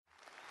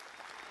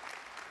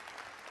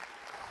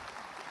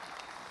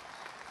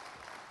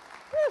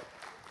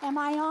Am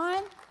I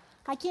on?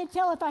 I can't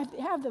tell if I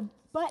have the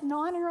button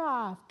on or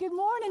off. Good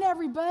morning,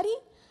 everybody.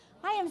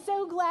 I am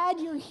so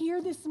glad you're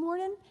here this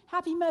morning.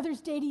 Happy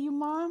Mother's Day to you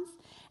moms.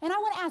 And I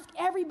want to ask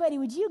everybody,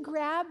 would you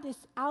grab this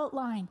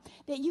outline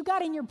that you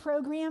got in your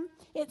program?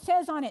 It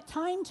says on it,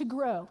 Time to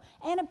Grow,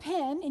 and a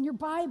pen in your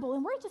Bible.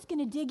 And we're just going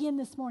to dig in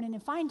this morning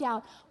and find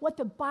out what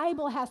the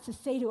Bible has to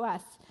say to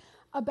us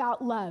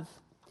about love.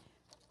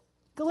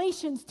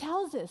 Galatians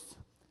tells us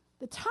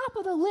the top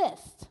of the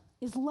list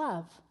is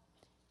love.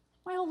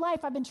 My whole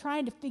life I've been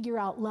trying to figure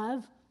out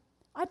love.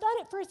 I thought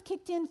it first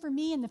kicked in for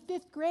me in the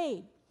 5th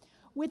grade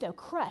with a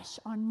crush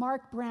on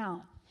Mark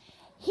Brown.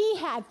 He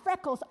had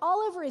freckles all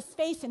over his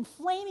face and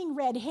flaming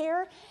red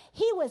hair.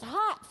 He was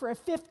hot for a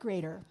 5th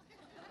grader.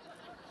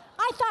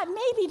 I thought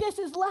maybe this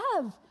is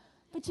love.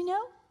 But you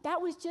know,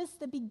 that was just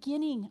the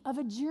beginning of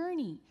a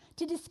journey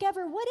to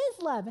discover what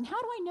is love and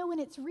how do I know when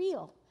it's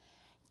real.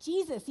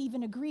 Jesus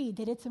even agreed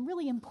that it's a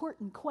really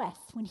important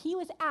quest. When he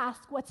was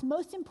asked what's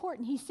most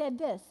important, he said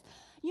this: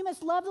 you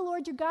must love the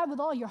Lord your God with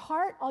all your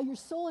heart, all your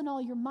soul, and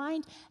all your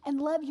mind, and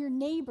love your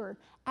neighbor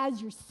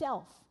as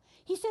yourself.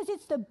 He says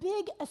it's the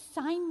big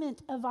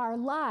assignment of our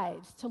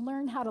lives to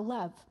learn how to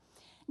love.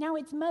 Now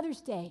it's Mother's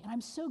Day, and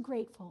I'm so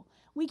grateful.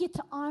 We get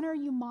to honor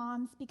you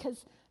moms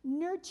because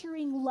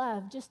nurturing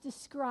love just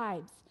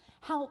describes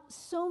how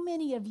so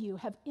many of you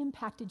have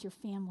impacted your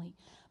family.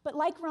 But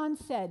like Ron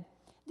said,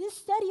 this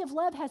study of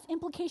love has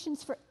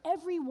implications for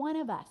every one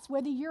of us,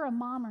 whether you're a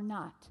mom or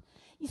not.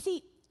 You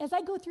see, as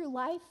I go through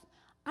life,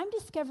 I'm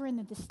discovering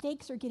that the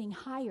stakes are getting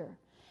higher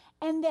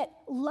and that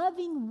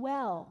loving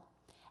well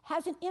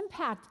has an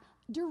impact,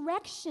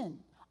 direction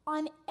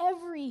on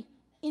every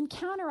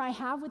encounter I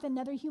have with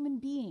another human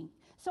being.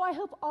 So I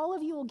hope all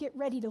of you will get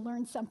ready to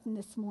learn something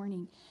this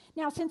morning.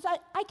 Now, since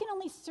I can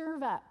only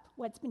serve up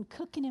what's been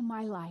cooking in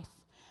my life,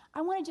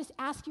 I want to just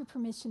ask your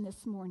permission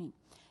this morning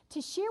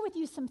to share with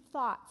you some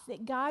thoughts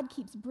that God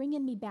keeps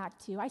bringing me back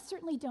to. I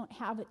certainly don't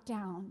have it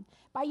down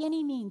by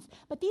any means,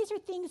 but these are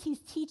things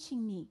he's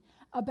teaching me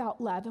about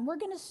love. And we're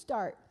going to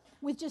start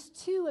with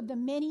just 2 of the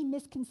many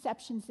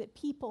misconceptions that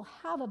people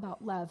have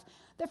about love.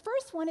 The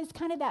first one is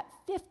kind of that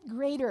 5th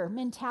grader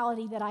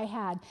mentality that I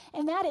had,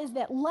 and that is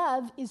that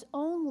love is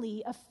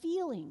only a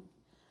feeling.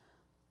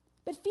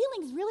 But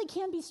feelings really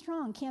can be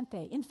strong, can't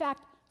they? In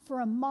fact,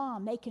 for a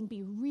mom, they can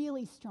be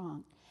really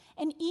strong.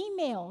 An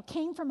email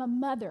came from a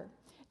mother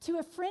to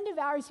a friend of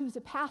ours who's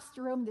a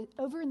pastor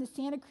over in the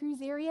Santa Cruz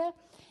area.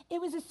 It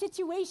was a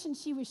situation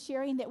she was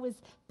sharing that was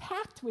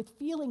packed with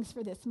feelings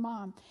for this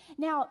mom.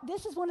 Now,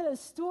 this is one of those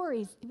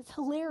stories, it was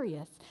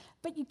hilarious,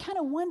 but you kind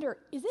of wonder,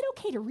 is it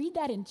okay to read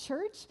that in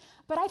church?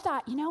 But I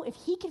thought, if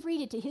he could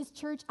read it to his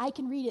church, I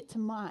can read it to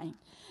mine.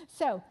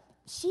 So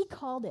she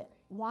called it,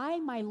 Why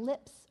My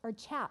Lips Are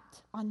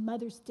Chapped on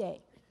Mother's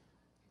Day.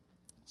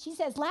 She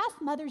says,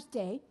 last Mother's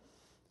Day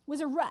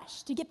was a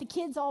rush to get the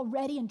kids all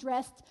ready and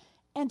dressed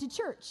and to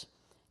church.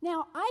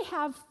 Now, I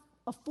have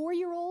a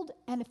 4-year-old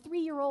and a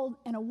 3-year-old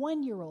and a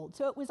 1-year-old,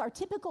 so it was our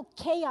typical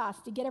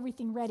chaos to get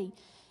everything ready.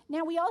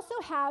 Now, we also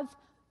have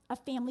a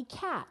family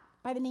cat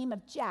by the name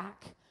of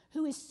Jack,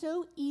 who is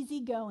so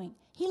easygoing.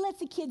 He lets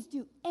the kids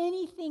do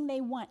anything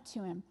they want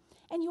to him.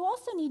 And you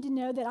also need to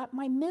know that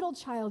my middle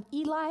child,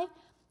 Eli,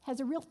 has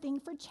a real thing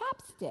for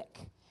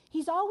chapstick.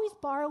 He's always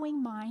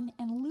borrowing mine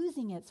and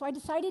losing it, so I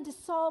decided to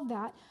solve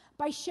that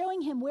by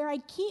showing him where I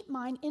keep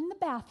mine in the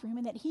bathroom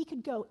and that he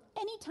could go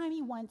anytime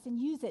he wants and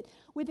use it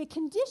with a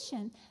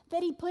condition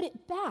that he put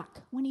it back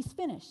when he's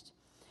finished.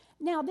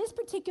 Now, this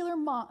particular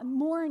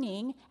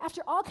morning,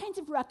 after all kinds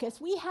of ruckus,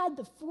 we had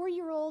the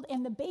 4-year-old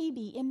and the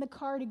baby in the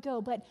car to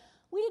go, but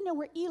we didn't know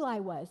where Eli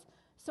was.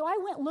 So I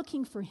went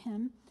looking for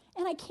him,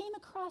 and I came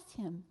across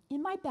him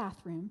in my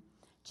bathroom,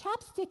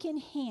 chapstick in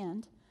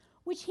hand,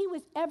 which he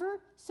was ever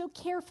so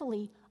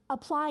carefully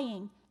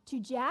applying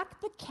to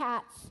Jack the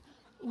cat's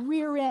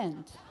rear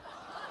end.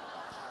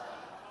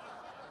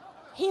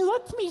 He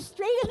looked me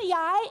straight in the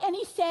eye and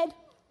he said,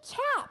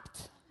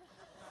 chapped.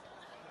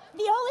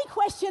 The only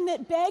question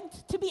that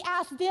begged to be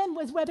asked then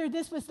was whether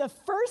this was the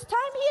first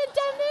time he had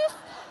done this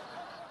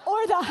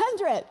or the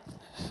 100th.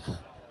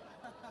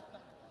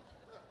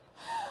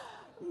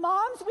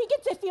 Moms, we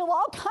get to feel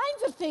all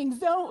kinds of things,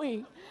 don't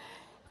we?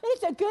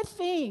 It's a good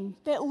thing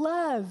that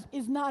love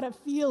is not a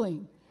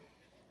feeling.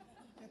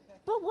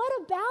 But what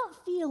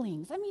about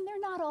feelings? I mean, they're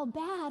not all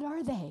bad,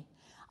 are they?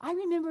 I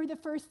remember the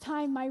first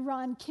time my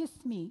Ron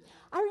kissed me.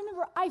 I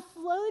remember I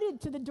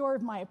floated to the door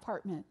of my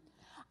apartment.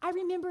 I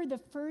remember the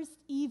first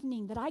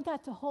evening that I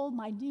got to hold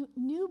my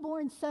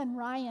newborn son,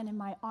 Ryan, in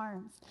my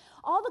arms.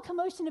 All the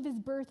commotion of his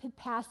birth had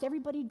passed.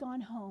 Everybody had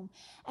gone home.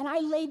 And I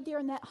laid there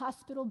in that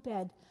hospital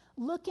bed,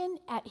 looking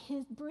at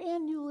his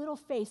brand new little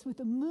face with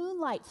the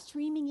moonlight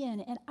streaming in.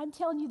 And I'm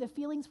telling you, the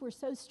feelings were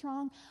so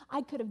strong,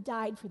 I could have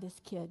died for this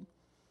kid.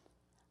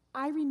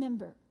 I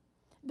remember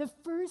the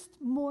first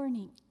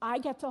morning I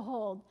got to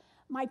hold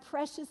my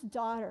precious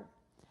daughter.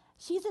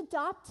 She's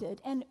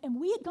adopted, and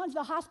we had gone to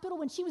the hospital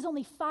when she was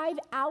only 5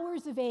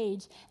 hours of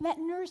age. And that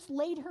nurse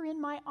laid her in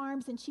my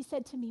arms, and she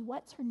said to me,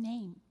 "What's her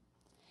name?"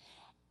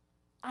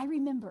 I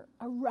remember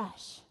a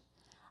rush.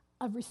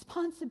 of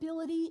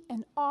responsibility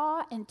and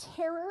awe and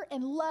terror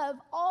and love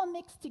all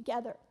mixed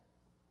together.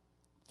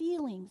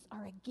 Feelings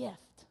are a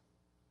gift.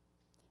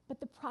 But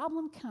the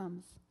problem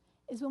comes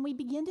is when we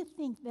begin to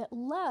think that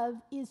love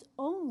is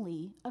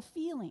only a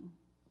feeling.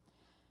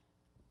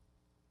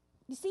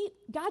 You see,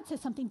 God says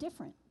something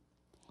different.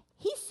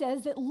 He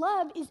says that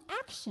love is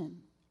action.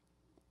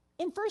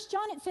 In 1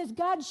 John, it says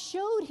God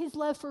showed his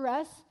love for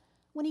us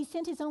when he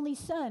sent his only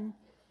son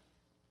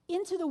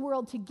into the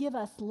world to give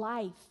us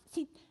life.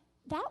 See,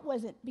 that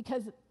wasn't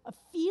because of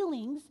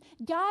feelings.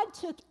 God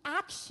took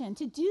action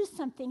to do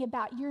something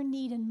about your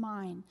need and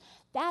mine.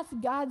 That's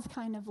God's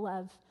kind of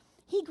love.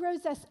 He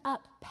grows us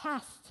up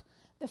past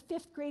the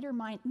fifth grader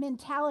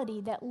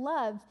mentality that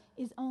love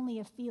is only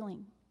a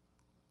feeling.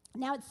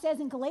 Now, it says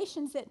in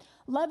Galatians that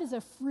love is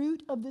a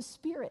fruit of the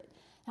Spirit.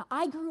 Now,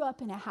 I grew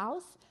up in a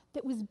house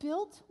that was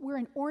built where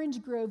an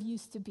orange grove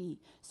used to be.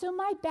 So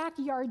my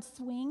backyard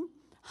swing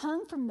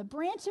hung from the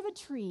branch of a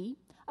tree,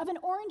 of an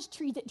orange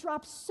tree that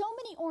dropped so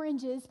many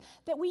oranges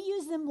that we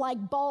use them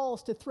like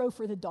balls to throw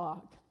for the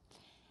dog.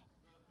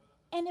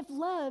 And if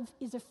love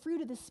is a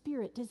fruit of the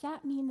Spirit, does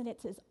that mean that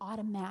it's as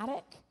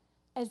automatic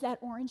as that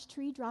orange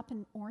tree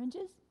dropping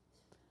oranges?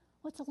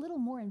 Well, it's a little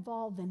more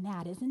involved than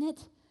that, isn't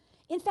it?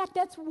 In fact,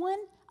 that's one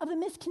of the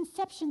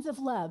misconceptions of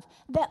love,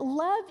 that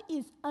love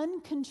is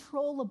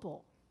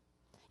uncontrollable.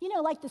 You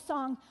know, like the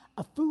song,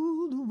 I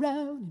fooled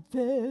around and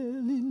fell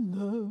in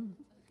love.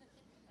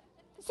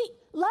 See,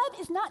 love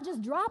is not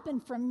just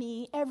dropping from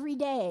me every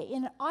day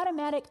in an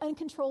automatic,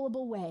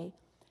 uncontrollable way,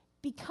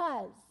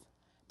 because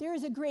there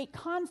is a great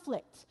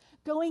conflict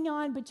going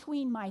on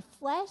between my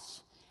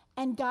flesh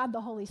and God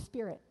the Holy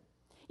Spirit.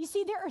 You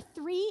see, there are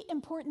three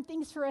important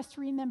things for us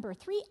to remember,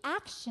 three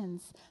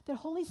actions that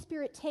Holy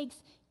Spirit takes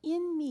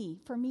in me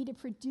for me to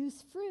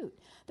produce fruit.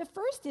 The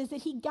first is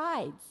that he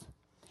guides.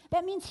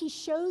 That means he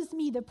shows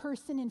me the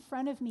person in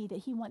front of me that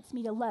he wants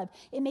me to love.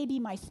 It may be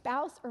my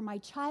spouse or my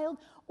child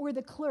or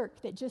the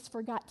clerk that just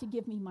forgot to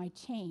give me my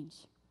change.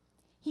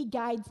 He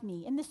guides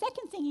me. And the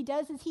second thing he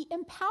does is he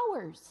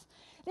empowers.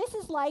 This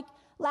is like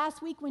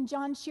last week when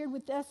John shared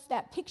with us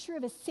that picture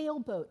of a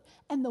sailboat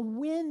and the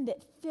wind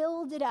that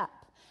filled it up.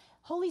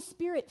 Holy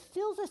Spirit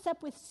fills us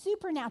up with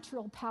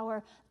supernatural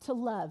power to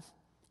love.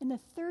 And the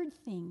third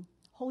thing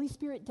Holy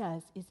Spirit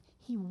does is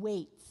he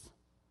waits.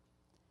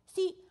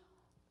 See,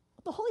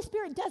 the Holy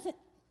Spirit doesn't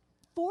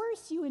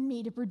force you and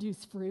me to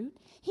produce fruit.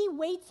 He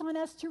waits on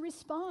us to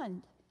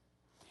respond.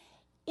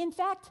 In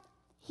fact,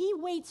 he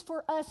waits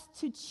for us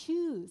to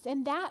choose.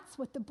 And that's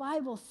what the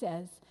Bible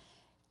says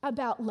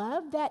about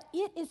love, that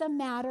it is a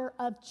matter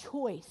of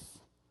choice.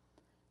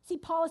 See,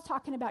 Paul is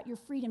talking about your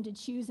freedom to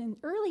choose. And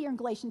earlier in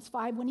Galatians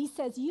 5, when he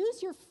says,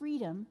 use your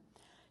freedom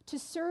to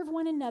serve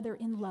one another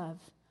in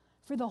love.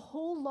 For the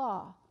whole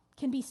law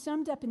can be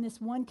summed up in this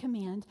one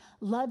command,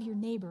 love your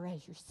neighbor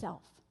as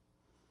yourself.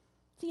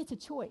 See, it's a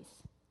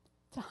choice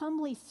to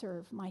humbly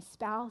serve my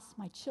spouse,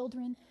 my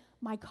children,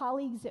 my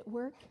colleagues at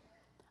work.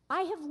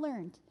 I have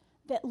learned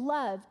that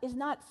love is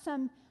not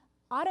some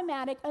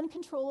automatic,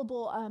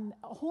 uncontrollable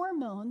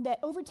hormone that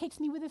overtakes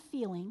me with a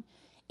feeling.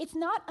 It's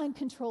not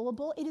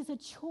uncontrollable. It is a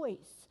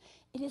choice.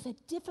 It is a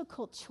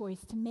difficult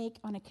choice to make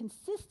on a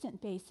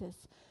consistent basis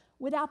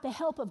without the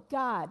help of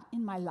God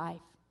in my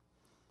life.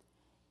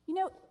 You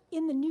know,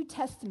 in the New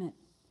Testament,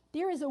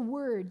 there is a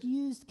word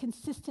used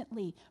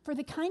consistently for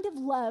the kind of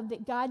love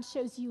that God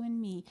shows you and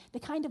me,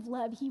 the kind of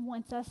love he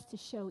wants us to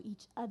show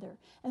each other.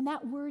 And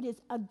that word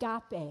is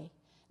agape.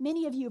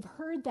 Many of you have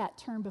heard that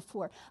term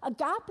before.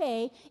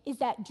 Agape is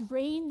that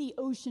drain the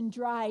ocean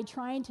dry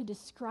trying to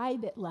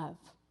describe it love.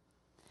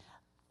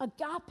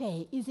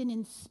 Agape is an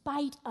in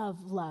spite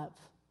of love.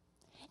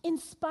 In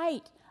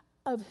spite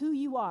of who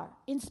you are,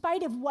 in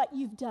spite of what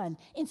you've done,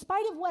 in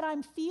spite of what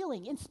I'm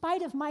feeling, in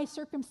spite of my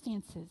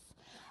circumstances.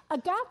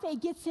 Agape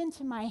gets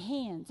into my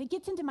hands. It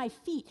gets into my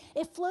feet.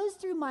 It flows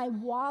through my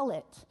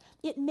wallet.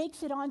 It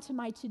makes it onto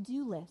my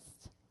to-do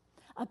list.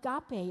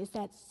 Agape is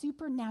that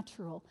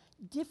supernatural,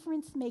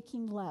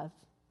 difference-making love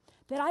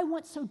that I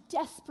want so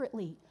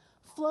desperately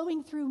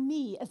flowing through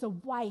me as a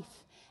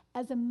wife,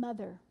 as a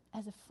mother,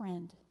 as a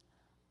friend.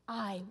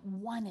 I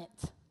want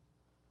it.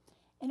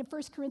 And in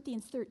 1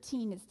 Corinthians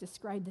 13, it's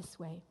described this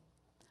way.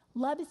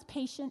 Love is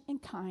patient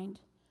and kind.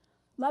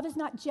 Love is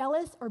not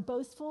jealous or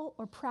boastful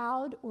or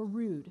proud or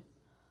rude.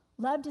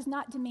 Love does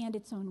not demand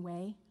its own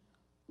way.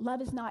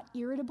 Love is not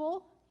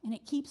irritable, and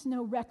it keeps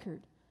no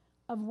record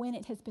of when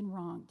it has been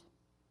wronged.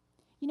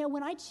 You know,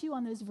 when I chew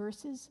on those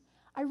verses,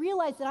 I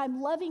realize that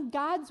I'm loving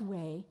God's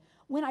way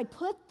when I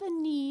put the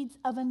needs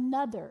of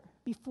another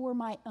before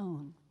my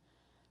own.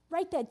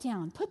 Write that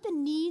down. Put the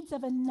needs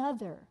of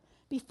another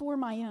before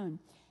my own.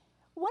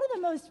 One of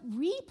the most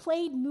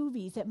replayed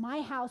movies at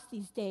my house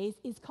these days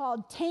is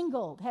called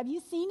Tangled. Have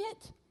you seen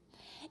it?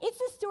 It's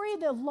the story of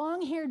the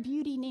long-haired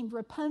beauty named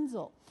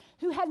Rapunzel,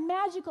 who had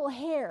magical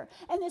hair.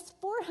 And this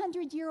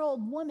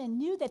 400-year-old woman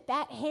knew that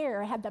that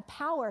hair had the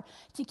power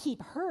to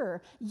keep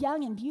her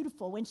young and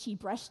beautiful when she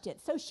brushed it.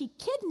 So she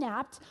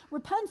kidnapped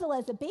Rapunzel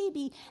as a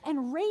baby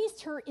and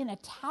raised her in a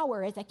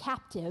tower as a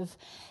captive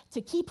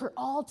to keep her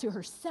all to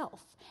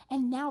herself.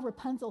 And now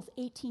Rapunzel's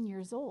 18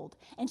 years old,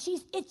 and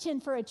she's itching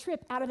for a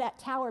trip out of that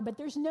tower, but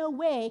there's no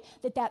way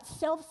that that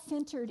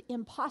self-centered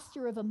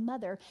imposter of a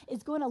mother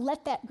is going to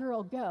let that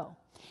girl go.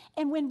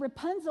 And when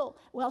Rapunzel,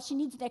 she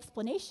needs an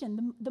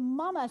explanation, the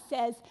mama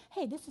says,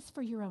 hey, this is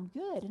for your own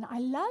good, and I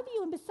love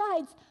you, and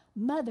besides,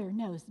 mother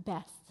knows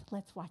best.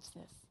 Let's watch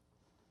this.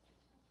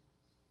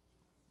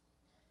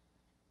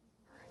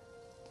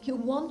 You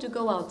want to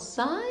go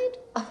outside?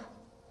 Oh,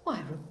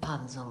 why,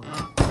 Rapunzel,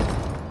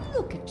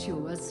 look at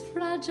you, as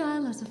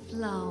fragile as a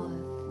flower.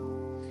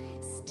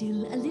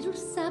 Still a little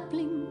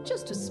sapling,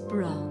 just a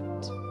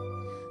sprout.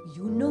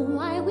 You know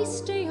why we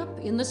stay up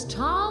in this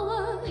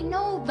tower? I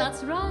know,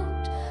 that's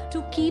right,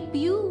 to keep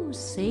you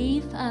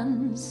safe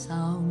and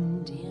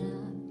sound,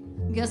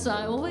 yeah. Guess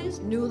I always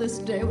knew this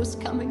day was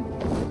coming.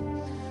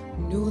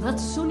 Knew that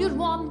soon you'd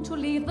want to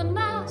leave the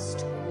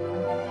nest.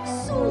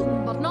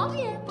 Soon, but not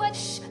yet. But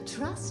shh,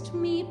 trust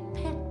me,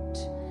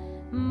 pet.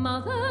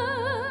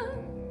 Mother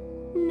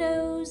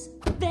knows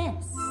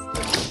best.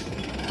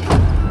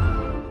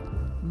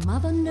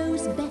 Mother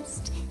knows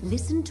best.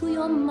 Listen to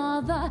your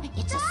mother.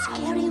 It's a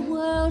scary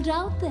world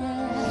out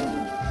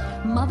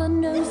there. Mother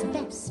knows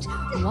best.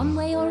 One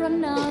way or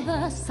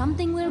another,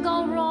 something will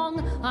go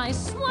wrong, I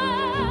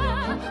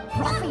swear.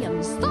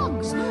 Ruffians,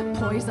 thugs,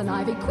 poison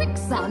ivy,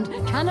 quicksand,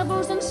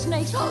 cannibals and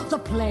snakes. The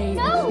plague.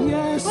 No,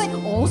 yes, but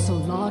also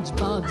large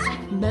bugs.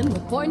 Men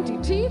with pointy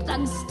teeth,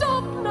 and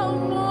stop no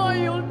more.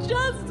 You'll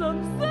just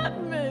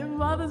upset me.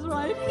 Mother's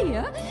right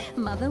here.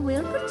 Mother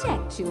will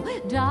protect you.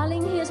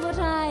 Darling, here's what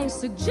I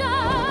suggest.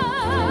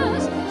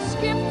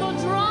 Skip the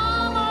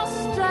drama,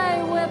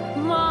 stay with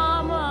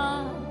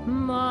Mama.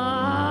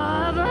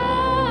 Mother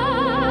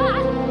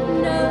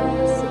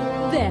knows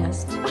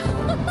best.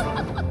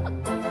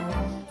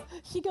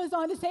 She goes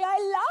on to say, I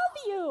love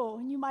you.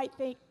 And you might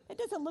think, it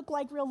doesn't look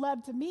like real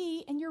love to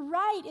me. And you're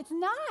right, it's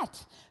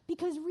not.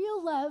 Because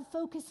real love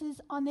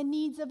focuses on the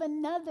needs of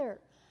another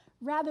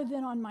rather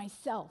than on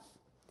myself.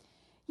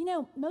 You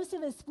know, most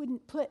of us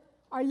wouldn't put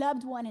our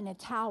loved one in a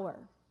tower.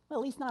 Well,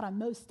 at least not on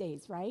most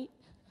days, right?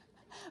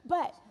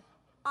 But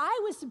I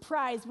was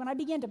surprised when I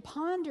began to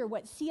ponder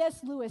what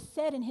C.S. Lewis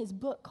said in his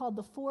book called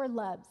The Four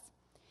Loves.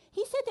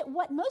 He said that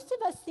what most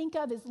of us think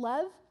of as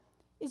love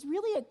is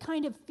really a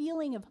kind of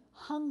feeling of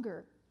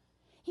hunger.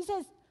 He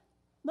says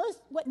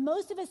what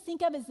most of us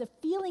think of as the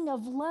feeling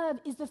of love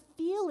is the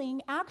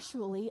feeling,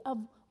 actually, of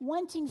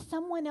wanting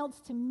someone else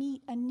to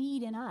meet a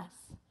need in us.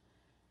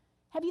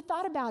 Have you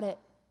thought about it?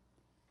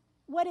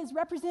 What is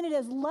represented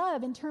as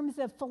love in terms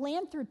of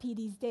philanthropy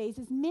these days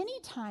is many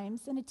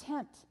times an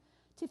attempt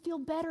to feel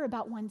better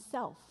about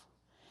oneself.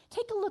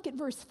 Take a look at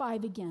verse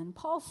 5 again.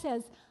 Paul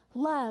says,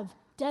 love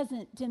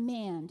doesn't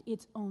demand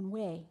its own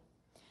way.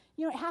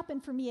 You know, it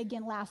happened for me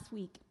again last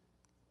week,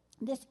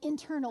 this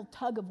internal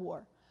tug of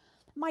war.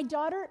 My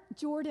daughter,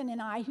 Jordan,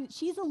 and I,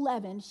 she's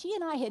 11, she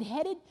and I had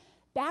headed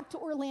back to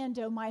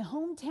Orlando, my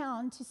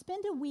hometown, to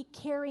spend a week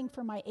caring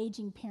for my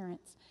aging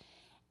parents.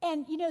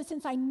 And, you know,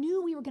 since I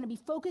knew we were going to be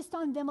focused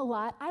on them a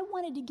lot, I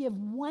wanted to give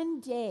one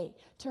day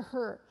to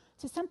her,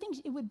 to something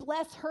it would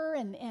bless her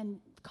and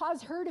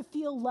cause her to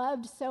feel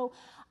loved. So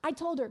I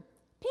told her,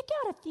 pick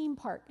out a theme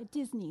park at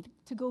Disney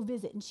to go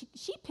visit. And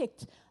she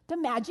picked the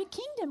Magic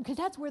Kingdom because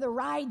that's where the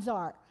rides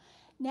are.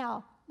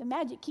 Now, the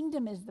Magic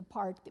Kingdom is the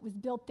park that was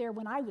built there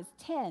when I was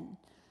 10.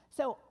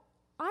 So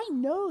I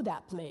know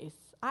that place.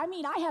 I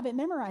mean, I have it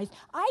memorized.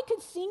 I could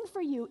sing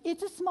for you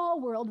It's a Small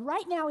World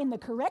right now in the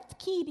correct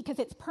key because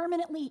it's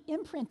permanently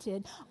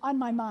imprinted on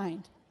my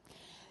mind.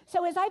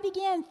 So as I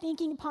began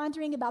thinking,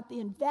 pondering about the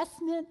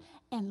investment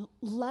and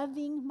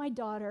loving my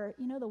daughter,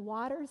 you know, the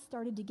waters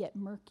started to get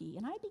murky.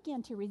 And I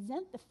began to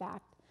resent the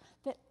fact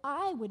that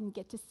I wouldn't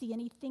get to see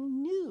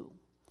anything new.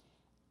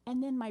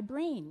 And then my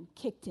brain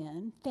kicked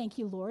in, thank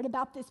you, Lord,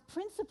 about this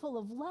principle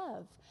of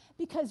love.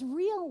 Because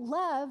real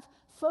love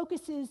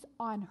focuses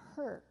on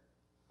her.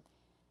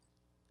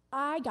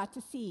 I got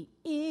to see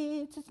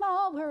It's a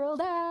Small World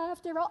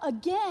after all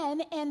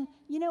again. And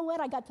you know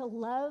what? I got to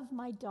love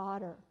my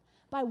daughter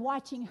by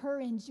watching her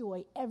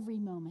enjoy every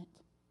moment.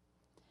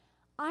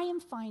 I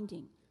am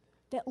finding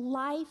that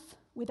life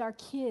with our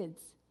kids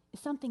is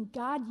something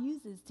God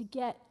uses to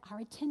get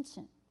our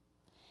attention.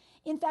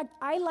 In fact,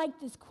 I like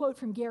this quote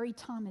from Gary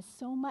Thomas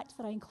so much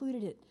that I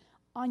included it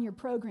on your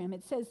program.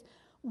 It says,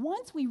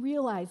 once we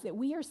realize that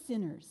we are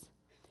sinners,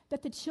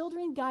 that the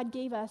children God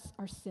gave us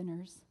are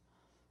sinners,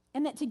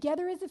 and that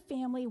together as a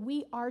family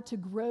we are to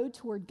grow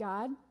toward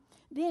God,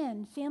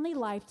 then family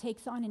life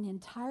takes on an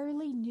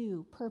entirely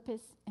new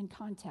purpose and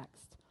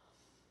context.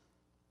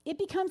 It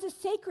becomes a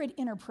sacred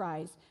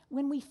enterprise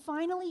when we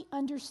finally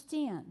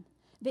understand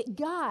that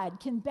God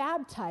can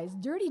baptize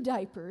dirty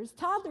diapers,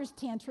 toddlers'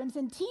 tantrums,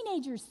 and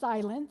teenagers'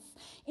 silence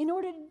in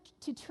order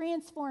to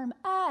transform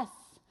us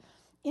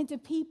into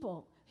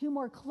people who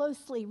more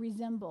closely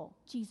resemble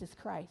Jesus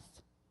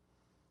Christ.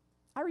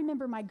 I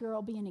remember my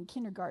girl being in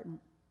kindergarten.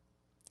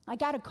 I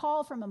got a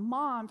call from a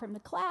mom from the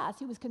class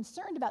who was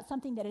concerned about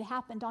something that had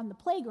happened on the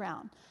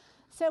playground.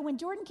 So when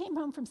Jordan came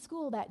home from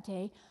school that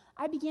day,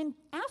 I began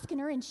asking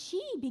her, and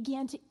she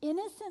began to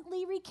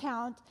innocently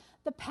recount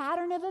the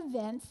pattern of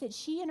events that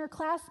she and her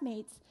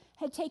classmates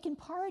had taken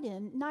part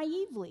in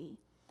naively.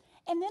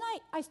 And then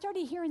I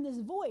started hearing this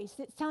voice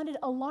that sounded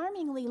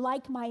alarmingly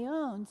like my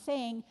own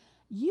saying,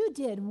 "You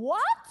did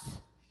what?"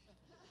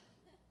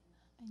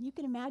 And you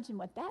can imagine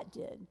what that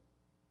did.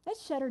 That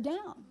shut her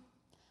down.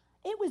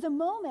 It was a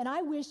moment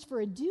I wished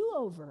for a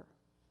do-over.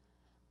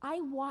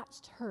 I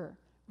watched her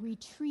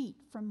retreat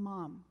from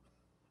mom.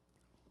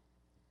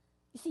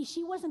 You see,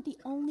 she wasn't the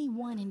only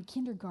one in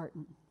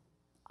kindergarten.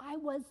 I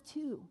was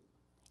too,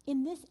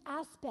 in this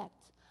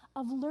aspect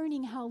of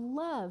learning how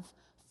love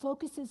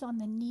focuses on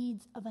the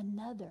needs of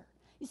another.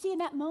 You see, in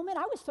that moment,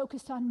 I was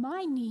focused on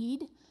my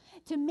need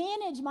to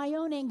manage my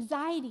own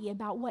anxiety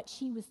about what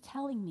she was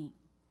telling me.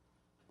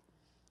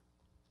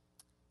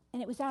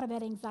 And it was out of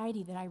that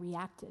anxiety that I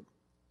reacted.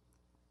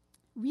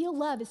 Real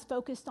love is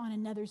focused on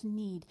another's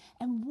need.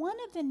 And one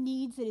of the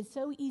needs that is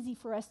so easy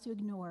for us to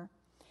ignore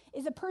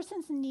is a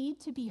person's need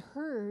to be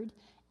heard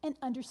and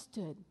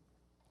understood.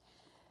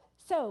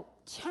 So,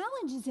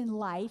 challenges in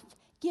life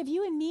give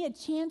you and me a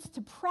chance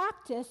to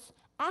practice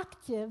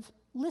active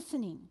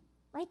listening.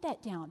 Write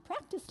that down.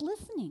 Practice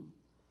listening.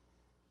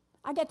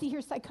 I got to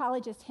hear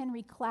psychologist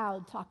Henry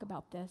Cloud talk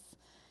about this.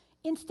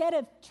 Instead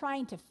of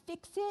trying to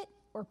fix it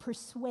or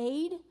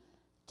persuade,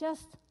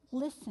 just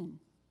listen.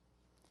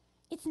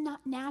 It's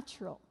not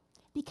natural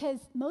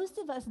because most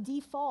of us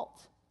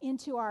default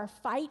into our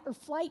fight or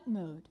flight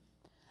mode.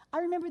 I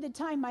remember the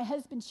time my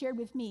husband shared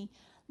with me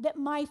that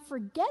my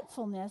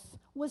forgetfulness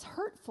was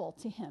hurtful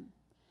to him.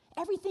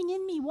 Everything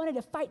in me wanted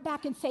to fight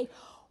back and say,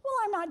 "Well,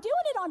 I'm not doing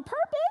it on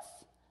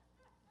purpose."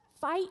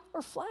 Fight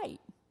or flight.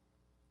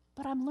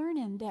 But I'm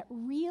learning that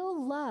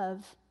real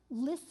love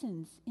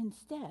listens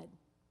instead.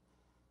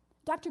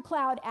 Dr.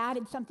 Cloud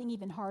added something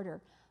even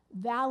harder: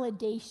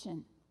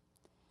 validation.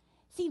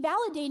 See,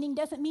 validating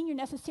doesn't mean you're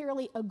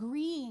necessarily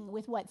agreeing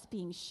with what's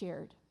being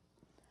shared.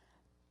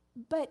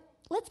 But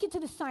let's get to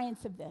the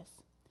science of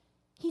this.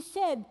 He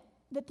said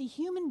that the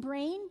human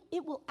brain,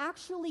 it will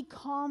actually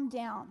calm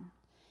down.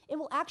 It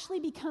will actually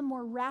become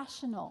more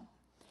rational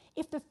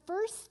if the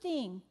first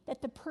thing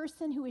that the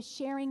person who is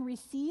sharing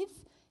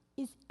receives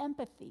is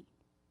empathy.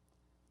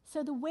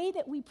 So the way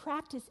that we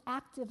practice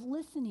active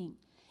listening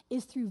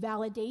is through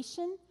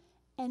validation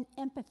and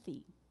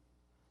empathy.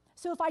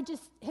 So if I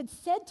just had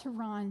said to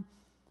Ron,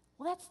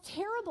 "Well, that's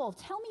terrible.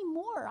 Tell me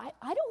more.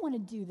 I don't want to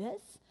do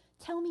this.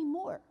 Tell me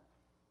more,"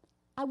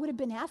 I would have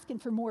been asking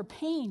for more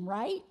pain,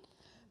 right?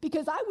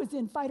 Because I was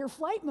in fight or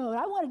flight mode.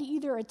 I wanted to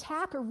either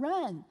attack or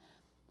run.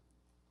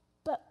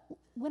 But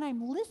when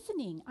I'm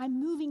listening, I'm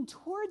moving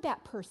toward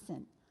that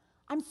person.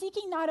 I'm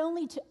seeking not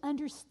only to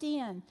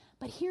understand,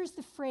 but here's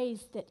the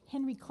phrase that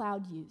Henry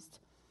Cloud used.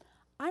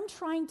 I'm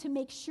trying to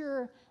make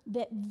sure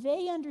that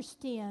they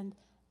understand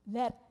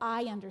that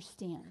I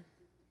understand.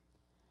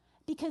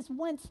 Because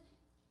once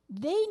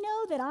they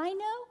know that I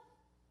know,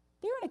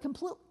 they're in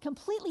a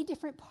completely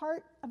different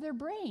part of their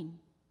brain.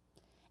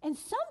 And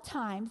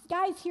sometimes,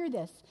 guys, hear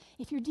this.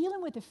 If you're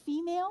dealing with a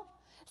female,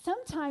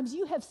 sometimes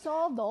you have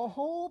solved the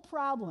whole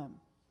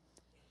problem.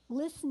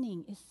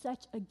 Listening is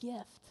such a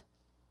gift.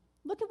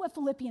 Look at what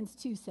Philippians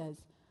 2 says.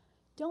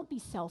 Don't be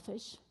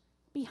selfish.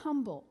 Be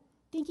humble.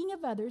 Thinking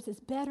of others is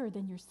better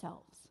than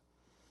yourselves.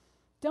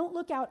 Don't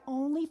look out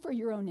only for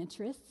your own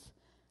interests,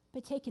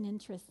 but take an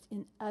interest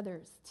in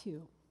others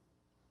too.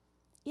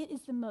 It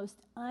is the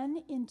most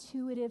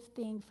unintuitive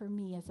thing for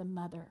me as a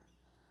mother.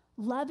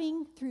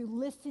 Loving through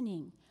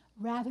listening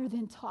rather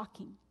than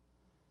talking.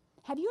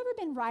 Have you ever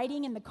been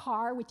riding in the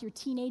car with your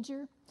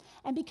teenager,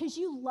 and because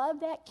you love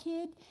that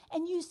kid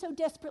and you so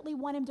desperately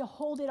want him to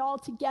hold it all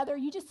together,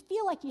 you just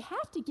feel like you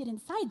have to get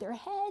inside their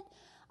head?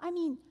 I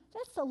mean,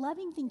 that's the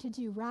loving thing to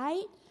do,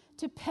 right?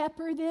 To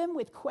pepper them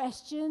with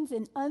questions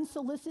and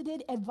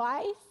unsolicited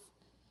advice.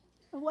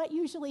 And what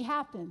usually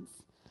happens?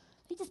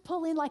 They just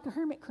pull in like a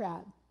hermit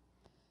crab.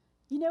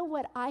 You know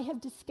what I have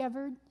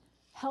discovered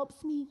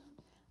helps me?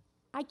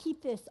 I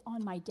keep this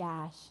on my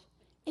dash.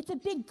 It's a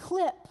big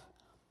clip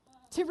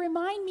to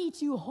remind me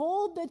to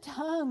hold the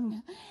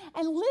tongue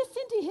and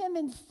listen to him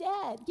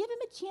instead. Give him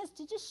a chance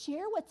to just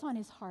share what's on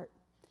his heart.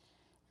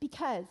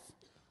 Because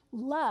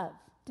love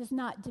does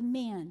not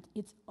demand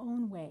its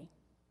own way.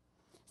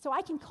 So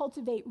I can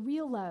cultivate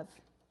real love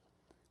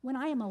when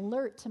I am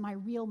alert to my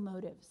real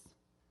motives.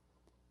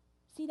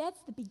 See,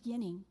 that's the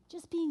beginning,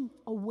 just being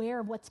aware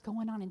of what's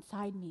going on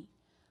inside me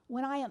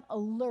when I am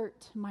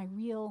alert to my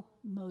real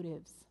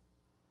motives.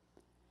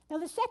 Now,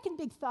 the second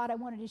big thought I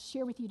wanted to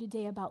share with you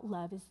today about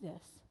love is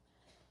this.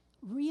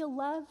 Real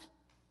love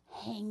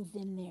hangs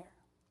in there.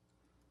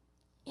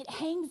 It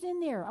hangs in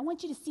there. I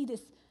want you to see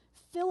this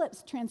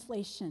Phillips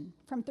translation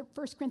from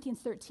 1 Corinthians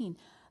 13.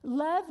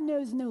 Love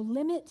knows no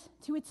limit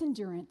to its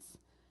endurance,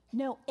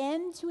 no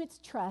end to its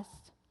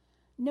trust,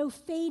 no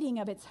fading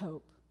of its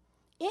hope.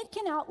 It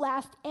can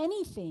outlast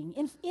anything.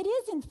 And it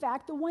is, in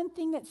fact, the one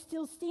thing that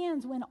still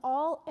stands when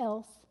all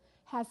else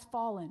has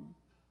fallen.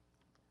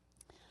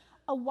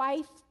 A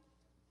wife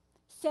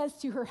says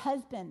to her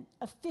husband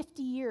of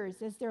 50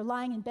 years as they're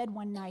lying in bed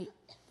one night,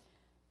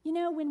 "You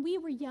know, when we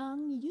were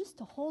young, you used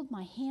to hold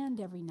my hand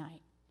every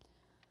night."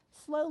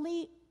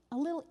 Slowly, a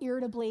little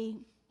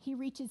irritably, he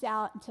reaches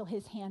out until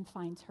his hand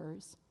finds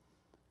hers.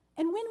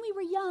 "And when we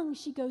were young,"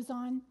 she goes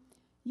on,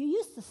 "you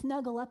used to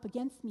snuggle up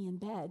against me in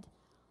bed."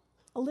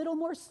 A little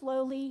more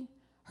slowly,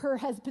 her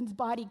husband's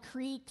body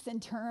creaks and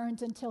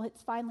turns until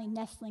it's finally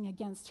nestling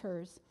against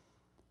hers.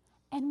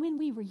 "And when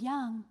we were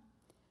young,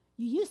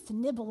 you used to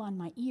nibble on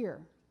my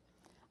ear."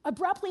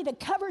 Abruptly, the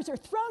covers are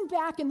thrown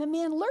back and the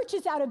man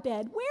lurches out of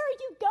bed. "Where are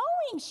you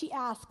going?" she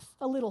asks,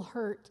 a little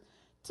hurt.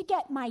 "To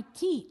get my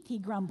teeth," he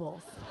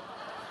grumbles.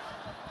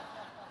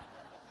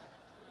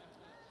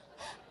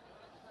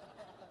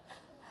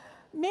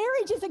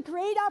 Marriage is a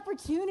great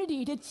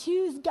opportunity to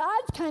choose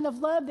God's kind of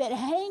love that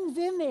hangs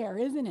in there,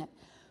 isn't it?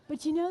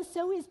 But you know,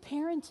 so is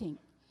parenting.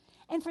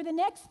 And for the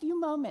next few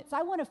moments,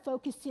 I want to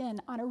focus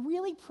in on a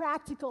really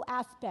practical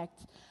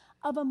aspect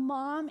of a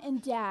mom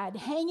and dad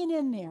hanging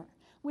in there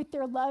with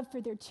their love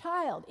for their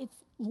child.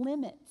 It's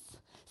limits.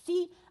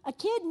 See, a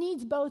kid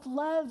needs both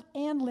love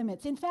and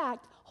limits. In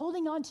fact,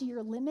 holding on to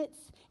your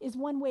limits is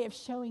one way of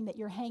showing that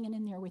you're hanging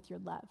in there with your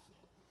love.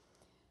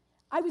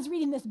 I was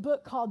reading this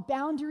book called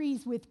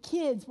Boundaries with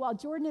Kids while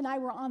Jordan and I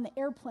were on the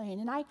airplane.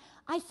 And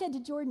I said to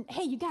Jordan,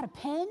 "Hey, you got a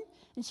pen?"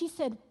 And she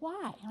said,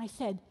 "Why?" And I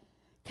said,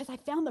 "Because I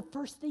found the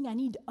first thing I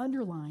need to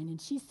underline." And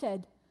she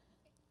said,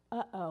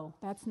 "Uh-oh,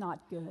 that's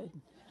not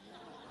good."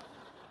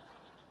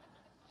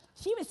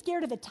 She was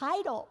scared of the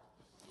title.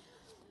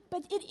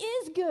 But it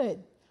is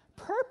good.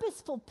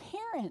 Purposeful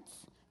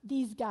parents,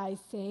 these guys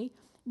say,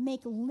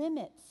 make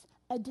limits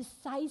a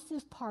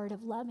decisive part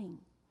of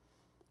loving.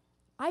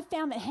 I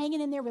found that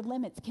hanging in there with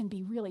limits can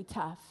be really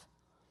tough.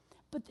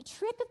 But the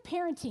trick of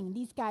parenting,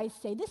 these guys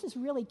say, this is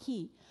really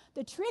key.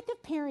 The trick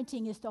of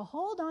parenting is to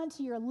hold on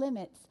to your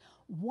limits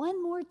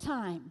one more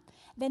time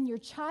than your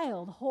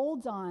child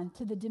holds on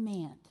to the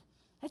demand.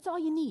 That's all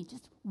you need,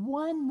 just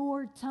one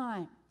more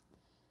time.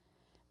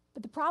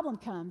 But the problem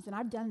comes, and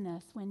I've done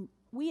this, when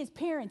we as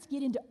parents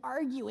get into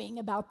arguing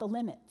about the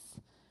limits.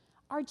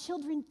 Our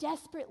children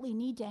desperately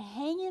need to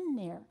hang in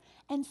there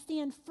and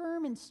stand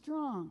firm and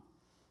strong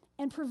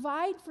and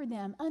provide for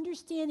them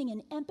understanding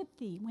and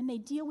empathy when they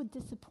deal with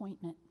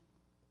disappointment.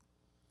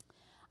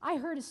 I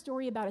heard a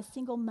story about a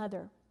single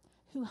mother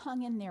who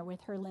hung in there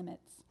with her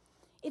limits.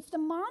 It's the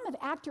mom of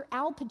actor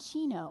Al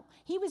Pacino.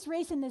 He was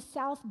raised in the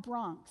South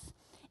Bronx.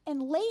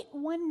 And late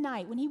one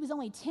night, when he was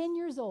only 10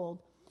 years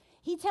old,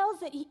 he tells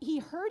that he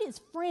heard his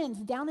friends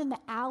down in the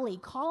alley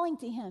calling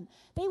to him.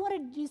 They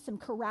wanted to do some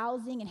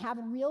carousing and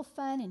having real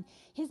fun, and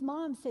his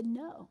mom said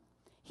no.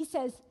 He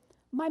says,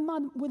 "My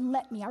mom wouldn't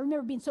let me. I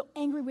remember being so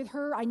angry with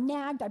her. I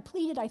nagged, I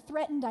pleaded, I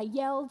threatened, I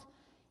yelled."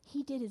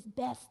 He did his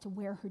best to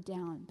wear her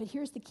down. But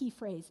here's the key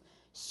phrase: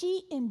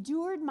 "She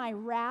endured my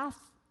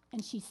wrath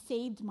and she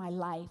saved my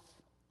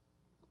life."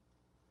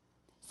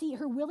 See,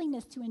 her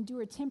willingness to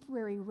endure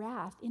temporary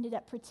wrath ended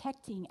up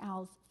protecting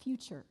Al's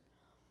future.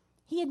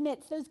 He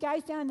admits, those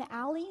guys down in the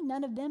alley,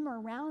 none of them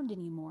are around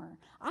anymore.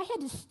 I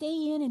had to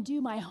stay in and do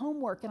my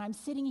homework, and I'm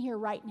sitting here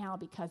right now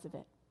because of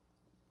it.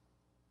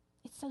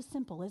 It's so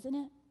simple, isn't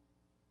it?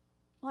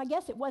 Well, I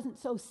guess it wasn't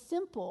so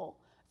simple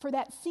for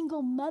that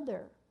single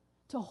mother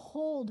to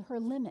hold her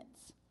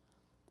limits.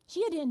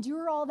 She had to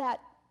endure all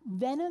that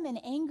venom and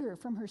anger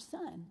from her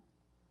son.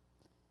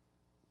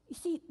 You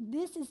see,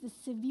 this is the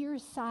severe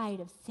side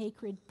of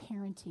sacred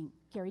parenting,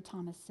 Gary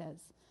Thomas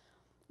says.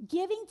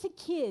 Giving to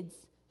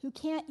kids who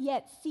can't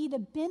yet see the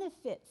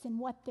benefits in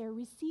what they're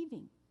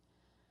receiving.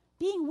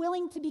 Being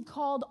willing to be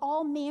called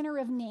all manner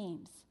of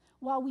names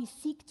while we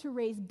seek to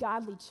raise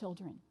godly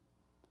children.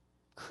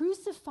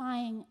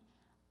 Crucifying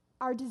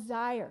our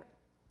desire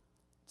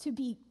to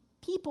be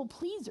people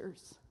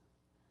pleasers.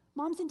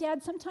 Moms and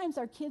dads, sometimes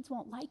our kids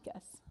won't like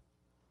us.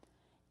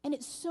 And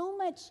it's so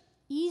much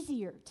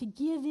easier to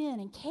give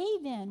in and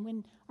cave in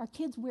when our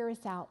kids wear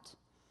us out.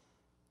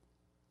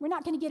 We're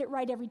not going to get it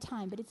right every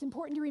time, but it's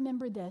important to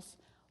remember this.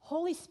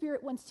 Holy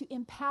Spirit wants to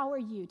empower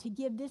you to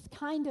give this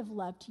kind of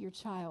love to your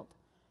child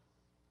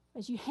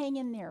as you hang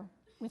in there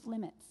with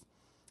limits.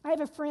 I have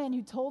a friend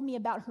who told me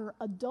about her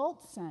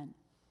adult son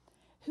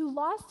who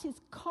lost his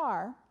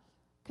car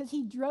because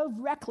he drove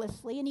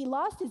recklessly, and he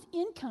lost his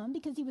income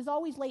because he was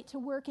always late to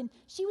work, and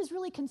she was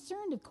really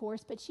concerned, of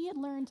course, but she had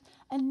learned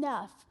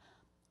enough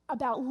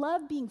about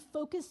love being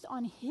focused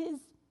on his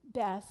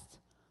best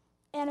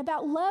and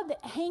about love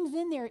that hangs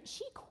in there.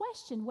 She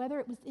questioned whether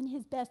it was in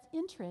his best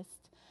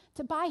interest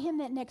to buy him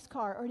that next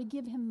car or to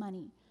give him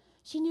money.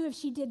 She knew if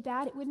she did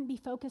that, it wouldn't be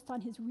focused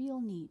on his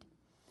real need.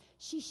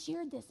 She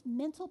shared this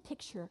mental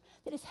picture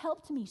that has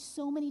helped me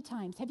so many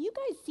times. Have you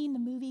guys seen the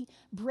movie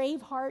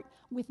Braveheart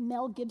with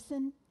Mel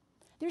Gibson?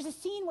 There's a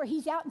scene where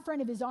he's out in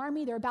front of his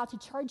army. They're about to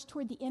charge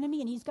toward the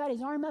enemy, and he's got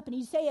his arm up, and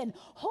he's saying,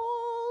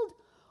 "Hold,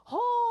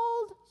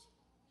 hold."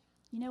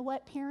 You know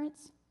what,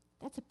 parents?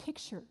 That's a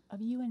picture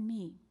of you and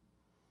me.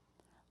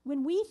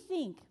 When we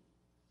think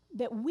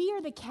that we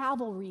are the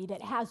cavalry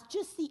that has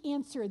just the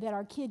answer that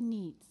our kid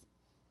needs,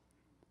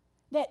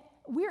 that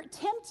we're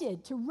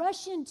tempted to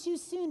rush in too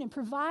soon and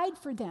provide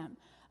for them,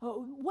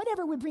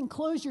 whatever would bring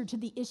closure to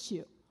the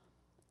issue.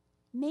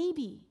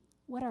 Maybe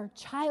what our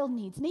child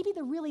needs, maybe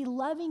the really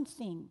loving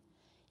thing,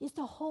 is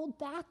to hold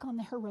back on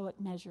the heroic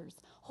measures,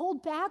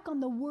 hold back on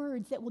the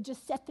words that will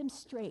just set them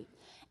straight,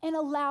 and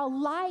allow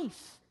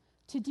life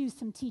to do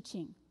some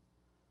teaching.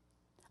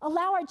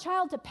 Allow our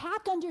child to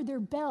pack under their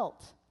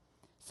belt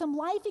some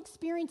life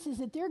experiences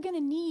that they're going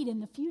to need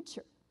in the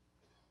future.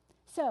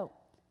 So,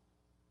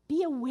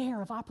 be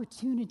aware of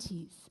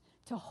opportunities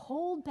to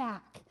hold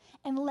back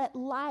and let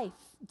life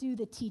do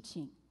the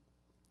teaching.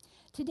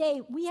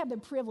 Today, we have the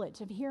privilege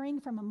of hearing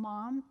from a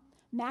mom,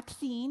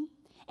 Maxine,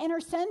 and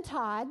her son,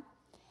 Todd.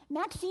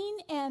 Maxine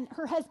and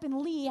her husband,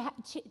 Lee,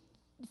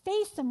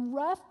 faced some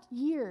rough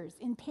years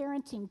in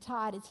parenting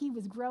Todd as he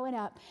was growing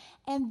up,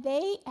 and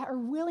they are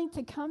willing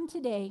to come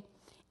today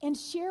and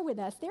share with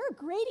us. They're a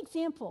great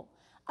example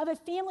of a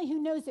family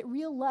who knows that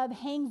real love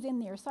hangs in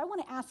there. So I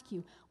want to ask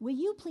you, will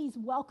you please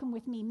welcome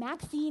with me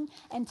Maxine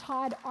and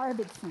Todd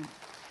Arvidsson?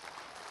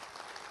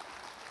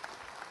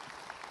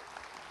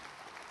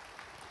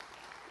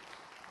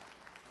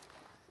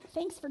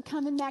 Thanks for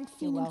coming,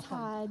 Maxine and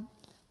Todd.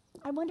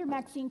 I wonder,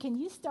 Maxine, can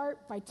you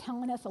start by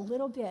telling us a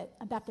little bit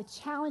about the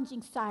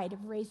challenging side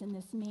of raising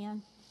this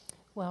man?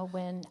 Well,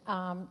 when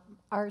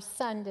our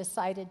son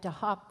decided to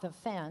hop the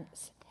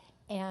fence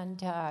and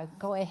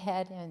go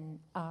ahead and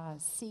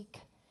seek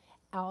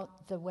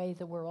out the way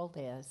the world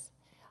is,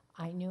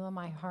 I knew in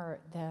my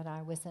heart that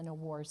I was in a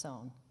war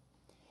zone.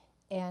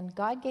 And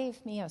God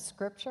gave me a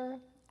scripture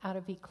out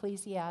of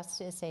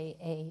Ecclesiastes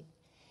 8:8,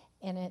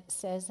 and it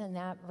says in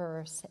that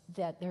verse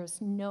that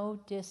there's no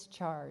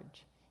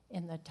discharge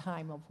in the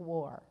time of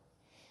war.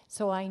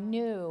 So I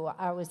knew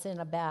I was in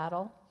a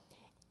battle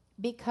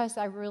because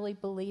I really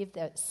believe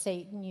that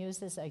Satan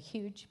uses a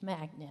huge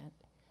magnet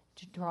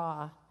to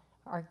draw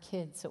our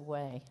kids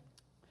away.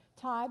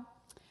 Todd,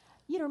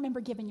 you don't remember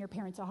giving your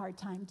parents a hard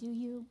time, do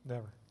you?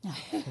 Never.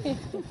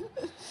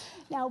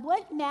 Now,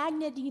 what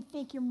magnet do you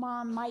think your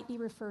mom might be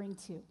referring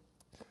to?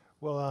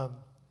 Well,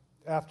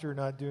 after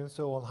not doing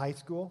so well in high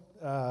school,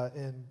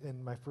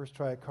 in my first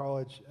try at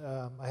college,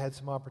 I had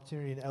some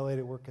opportunity in LA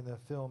to work in the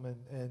film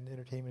and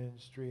entertainment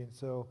industry. And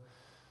so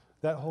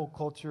that whole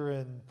culture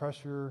and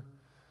pressure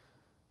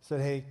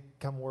said, hey,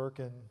 come work.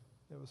 And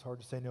it was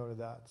hard to say no to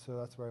that. So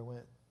that's where I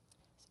went.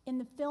 In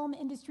the film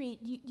industry,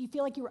 do you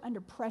feel like you were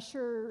under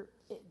pressure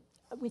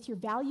with your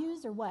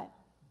values or what?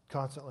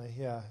 Constantly,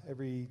 yeah.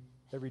 Every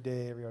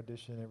day, every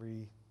audition,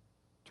 every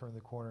turn the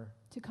corner.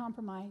 To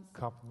compromise.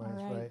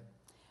 Compromise, All right.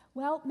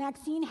 Well,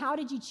 Maxine, how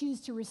did you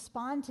choose to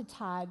respond to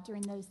Todd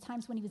during those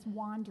times when he was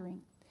wandering?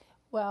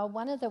 Well,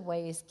 one of the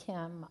ways,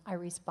 Kim, I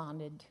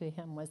responded to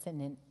him was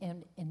in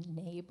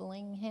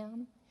enabling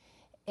him.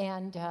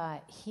 And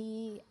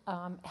he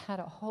had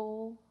a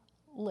whole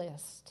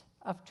list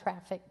of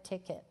traffic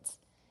tickets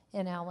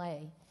in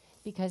L.A.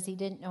 because he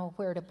didn't know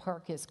where to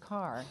park his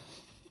car.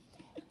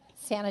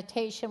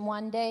 Sanitation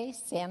one day,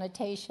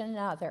 sanitation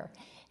another.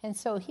 And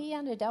so he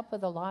ended up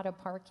with a lot of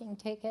parking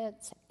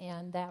tickets,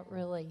 and that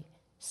really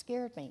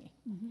scared me,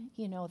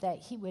 you know, that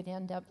he would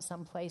end up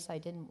someplace I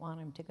didn't want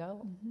him to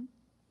go. Mm-hmm.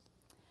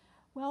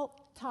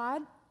 Well,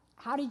 Todd,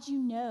 how did you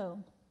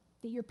know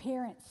that your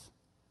parents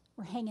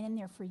were hanging in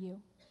there for you?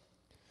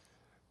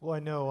 Well, I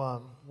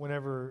know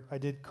whenever I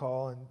did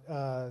call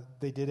and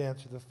they did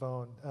answer the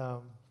phone,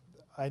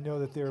 I know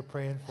that they were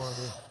praying for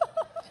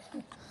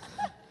me.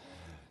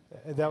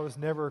 That was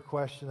never a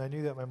question. I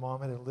knew that my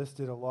mom had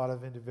enlisted a lot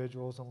of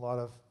individuals and a lot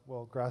of,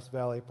 well, Grass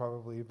Valley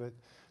probably, but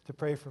to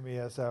pray for me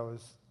as I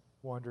was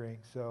wandering.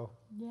 So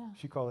yeah.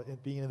 She called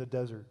it being in the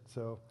desert.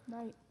 So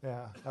right.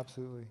 Yeah,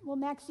 absolutely. Well,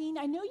 Maxine,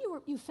 I know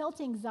you felt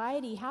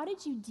anxiety. How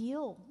did you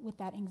deal with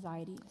that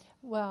anxiety?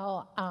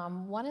 Well,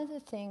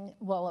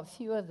 a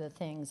few of the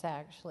things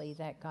actually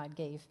that God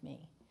gave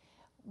me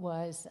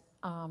was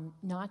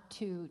not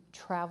to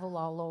travel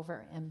all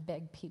over and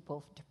beg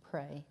people to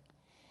pray.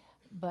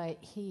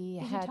 But Did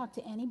you talk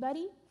to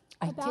anybody?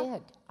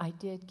 I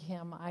did,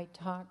 Kim. I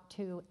talked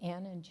to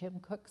Ann and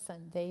Jim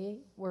Cookson. They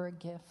were a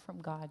gift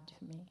from God to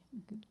me.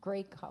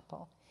 Great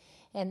couple.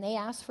 And they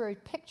asked for a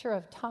picture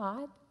of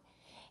Todd.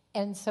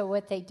 And so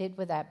what they did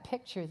with that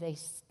picture, they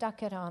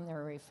stuck it on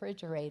their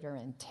refrigerator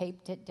and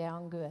taped it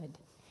down good.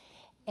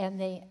 And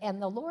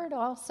the Lord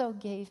also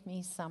gave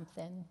me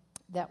something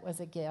that was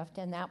a gift,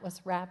 and that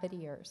was rabbit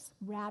ears.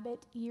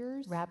 Rabbit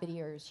ears? Rabbit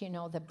ears, you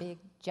know, the big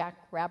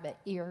jackrabbit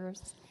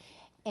ears.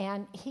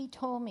 And he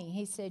told me,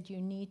 he said, you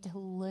need to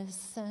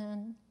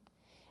listen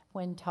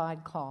when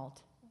Todd called.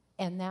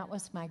 And that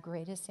was my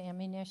greatest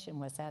ammunition,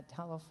 was that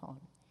telephone.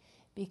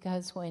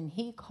 Because when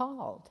he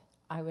called,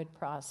 I would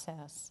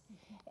process.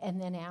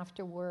 And then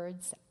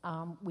afterwards,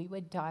 we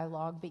would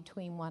dialogue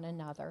between one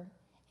another.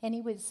 And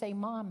he would say,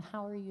 Mom,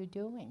 how are you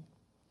doing?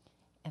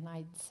 And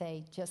I'd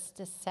say, just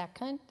a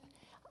second.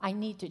 I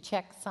need to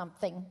check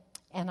something.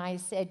 And I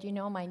said, you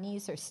know, my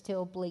knees are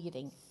still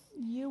bleeding.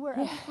 You were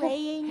a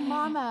praying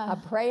mama.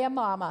 A praying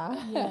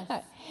mama.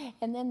 Yes.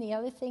 And then the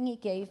other thing he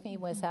gave me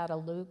was out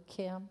of Luke,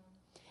 Kim,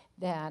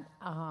 that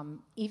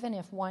even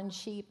if one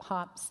sheep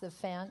hops the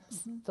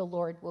fence, the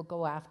Lord will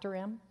go after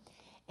him,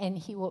 and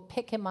he will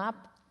pick him up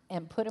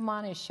and put him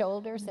on his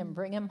shoulders and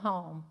bring him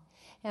home.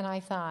 And I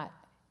thought,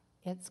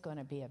 it's going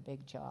to be a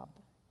big job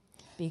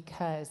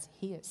because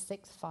he is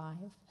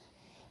 6'5".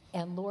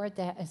 And Lord,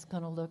 that is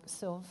going to look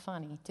so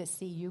funny to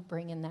see you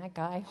bringing that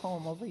guy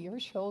home over your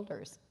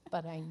shoulders.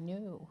 But I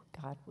knew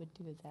God would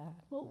do that.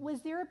 Well,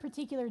 was there a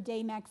particular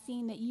day,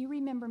 Maxine, that you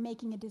remember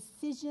making a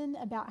decision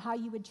about how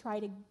you would try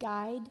to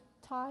guide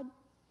Todd?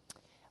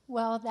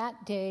 Well,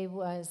 that day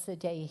was the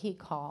day he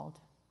called.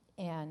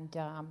 And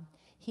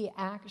he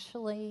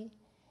actually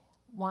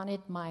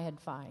wanted my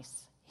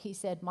advice. He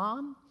said,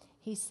 Mom,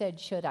 he said,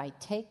 should I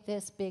take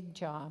this big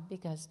job?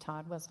 Because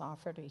Todd was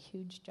offered a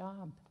huge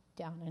job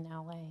down in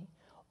L.A.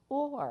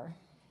 Or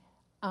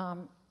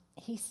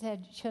he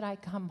said, should I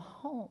come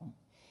home?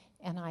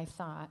 And I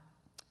thought,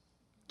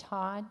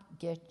 Todd,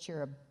 get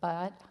your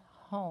butt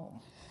home.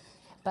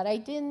 But I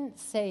didn't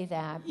say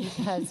that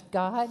because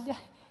God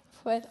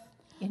put,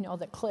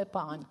 the clip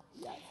on.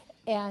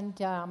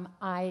 And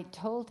I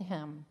told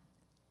him,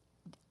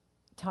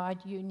 Todd,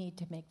 you need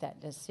to make that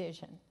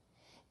decision.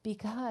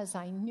 Because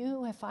I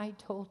knew if I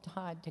told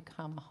Todd to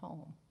come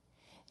home,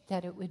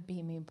 that it would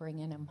be me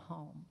bringing him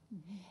home.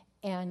 Mm-hmm.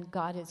 And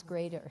God is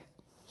greater.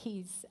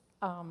 He's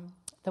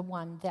the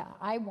one that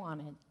I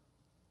wanted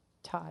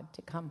Todd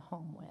to come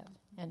home with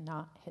and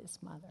not his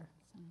mother.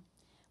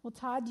 Well,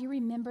 Todd, do you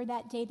remember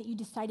that day that you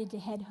decided to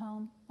head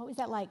home? What was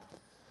that like?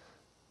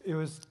 It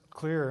was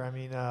clear. I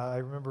mean, I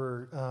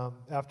remember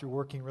after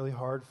working really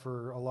hard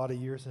for a lot of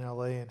years in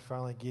L.A. and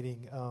finally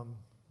getting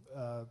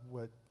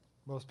what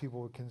most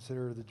people would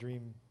consider the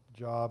dream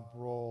job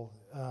role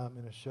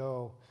in a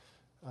show.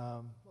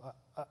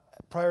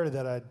 Prior to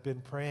that, I'd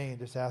been praying and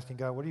just asking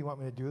God, what do you want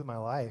me to do with my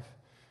life?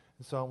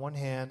 And so on one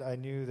hand, I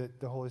knew that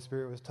the Holy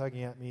Spirit was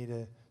tugging at me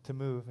to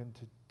move and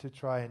to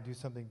try and do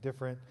something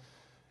different.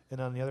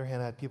 And on the other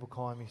hand, I had people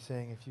calling me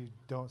saying, if you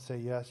don't say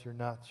yes, you're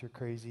nuts, you're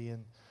crazy.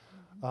 And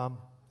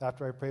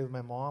after I prayed with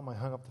my mom, I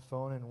hung up the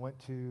phone and went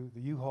to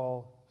the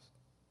U-Haul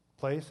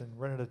place and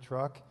rented a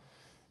truck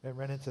and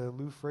ran into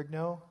Lou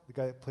Ferrigno, the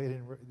guy that played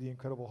in The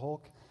Incredible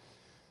Hulk.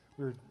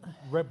 We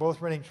were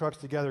both renting trucks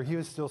together. He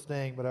was still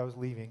staying, but I was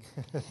leaving.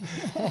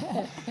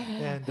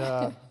 And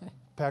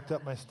packed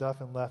up my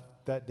stuff and left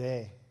that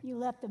day. You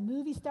left the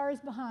movie stars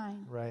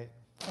behind. Right.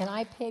 And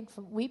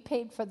we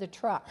paid for the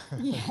truck.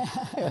 Yeah.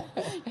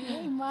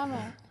 Hey,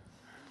 Mama.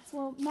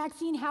 Well,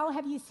 Maxine, how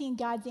have you seen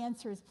God's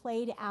answers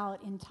played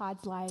out in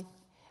Todd's life?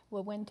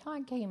 Well, when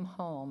Todd came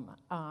home,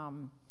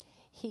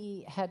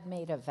 he had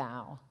made a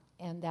vow,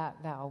 and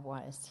that vow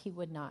was he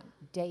would not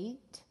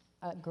date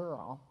a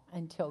girl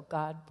until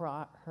God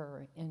brought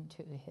her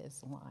into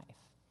his life.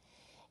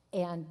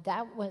 And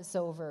that was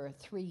over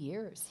 3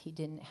 years. He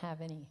didn't have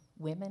any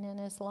women in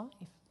his life.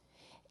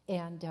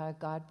 And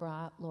God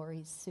brought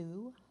Lori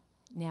Sue,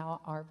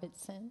 now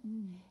Arvidsson,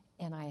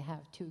 and I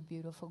have 2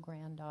 beautiful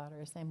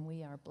granddaughters, and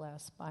we are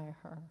blessed by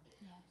her.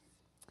 Yes.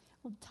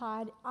 Well,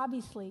 Todd,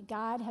 obviously,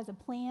 God has a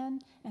plan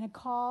and a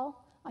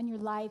call on your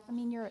life. I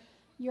mean, you're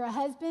a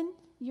husband,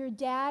 you're a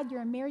dad,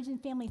 you're a marriage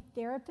and family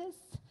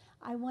therapist.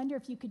 I wonder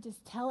if you could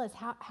just tell us,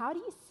 how do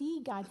you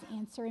see God's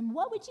answer, and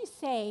what would you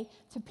say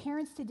to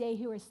parents today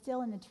who are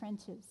still in the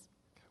trenches?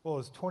 Well, it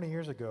was 20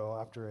 years ago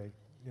after I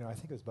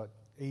think it was about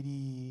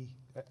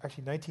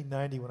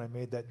 1990 when I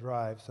made that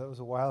drive, so it was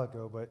a while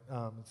ago, but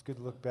it's good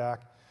to look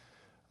back.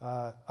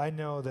 I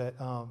know that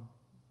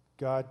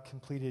God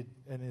completed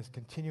and is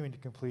continuing to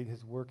complete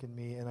his work in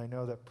me, and I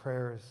know that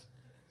prayer is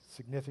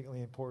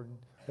significantly important.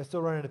 I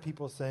still run into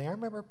people saying, I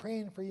remember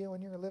praying for you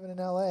when you were living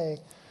in L.A.,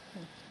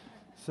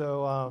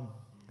 So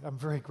I'm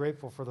very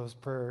grateful for those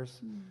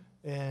prayers.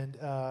 And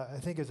I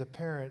think as a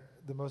parent,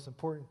 the most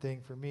important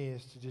thing for me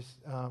is to just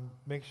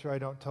make sure I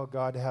don't tell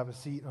God to have a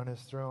seat on his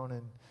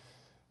throne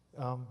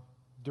and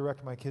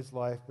direct my kids'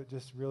 life, but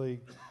just really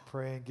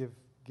pray and give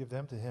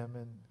them to him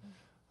and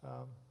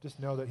just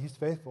know that he's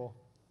faithful.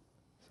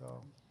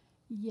 So.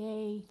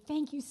 Yay.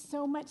 Thank you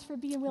so much for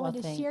being willing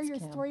to share your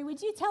Kim. story.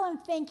 Would you tell him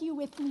thank you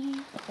with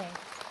me? Thanks.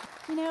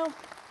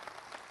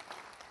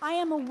 I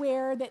am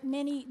aware that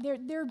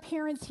there are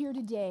parents here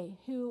today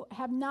who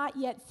have not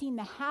yet seen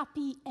the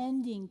happy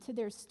ending to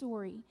their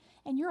story.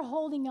 And you're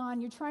holding on,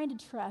 you're trying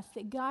to trust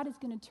that God is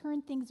going to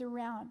turn things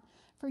around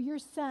for your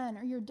son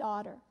or your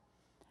daughter.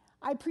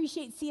 I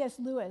appreciate C.S.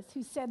 Lewis,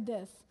 who said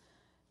this: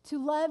 to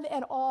love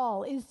at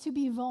all is to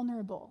be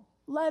vulnerable.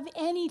 Love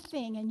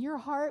anything, and your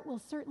heart will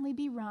certainly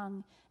be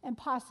wrung and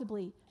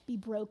possibly be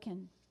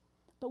broken.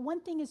 But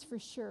one thing is for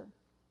sure: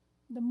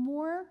 the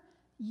more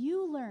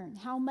you learn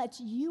how much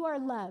you are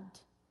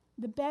loved,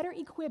 the better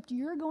equipped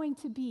you're going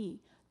to be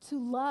to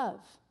love.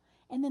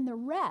 And then the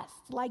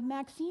rest, like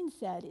Maxine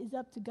said, is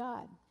up to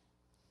God.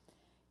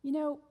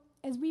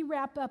 As we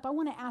wrap up, I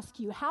want to ask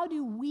you, how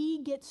do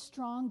we get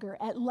stronger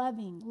at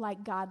loving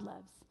like God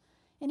loves?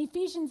 In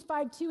Ephesians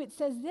 5:2, it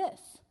says this: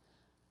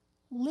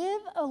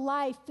 live a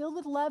life filled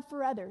with love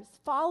for others,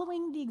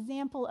 following the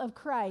example of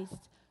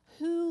Christ,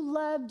 who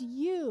loved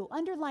you,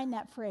 underline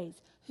that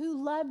phrase,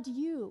 who loved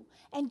you,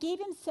 and gave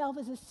himself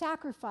as a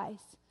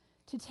sacrifice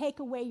to take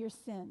away your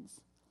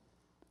sins.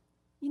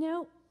 You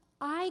know,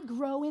 I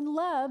grow in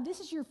love. This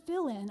is your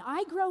fill-in.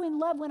 I grow in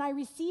love when I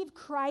receive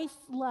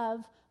Christ's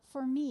love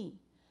for me.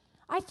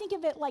 I think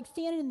of it like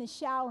standing in the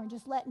shower and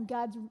just letting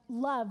God's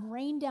love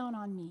rain down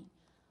on me.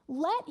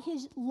 Let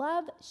his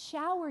love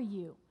shower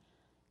you.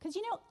 Because,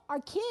 you know,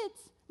 our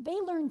kids, they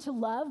learn to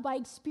love by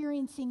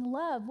experiencing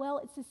love. Well,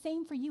 it's the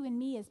same for you and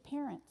me as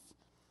parents.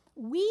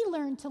 We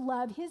learn to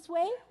love his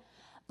way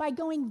by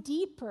going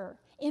deeper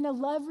in a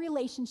love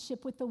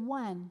relationship with the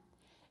one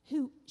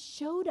who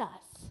showed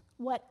us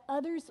what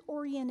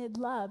others-oriented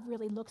love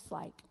really looks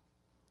like.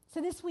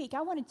 So this week,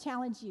 I want to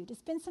challenge you to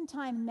spend some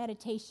time in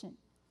meditation.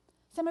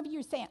 Some of you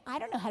are saying, I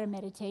don't know how to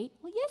meditate.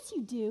 Well, yes,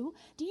 you do.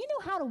 Do you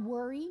know how to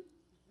worry?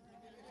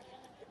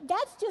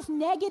 That's just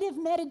negative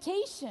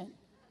meditation.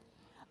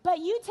 But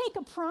you take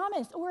a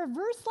promise or a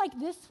verse like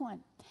this one,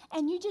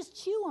 and you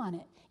just chew on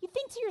it. You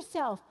think to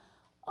yourself,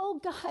 oh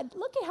God,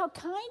 look at how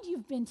kind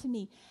you've been to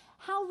me.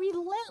 How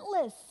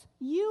relentless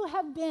you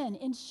have been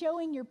in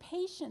showing your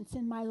patience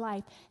in my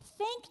life.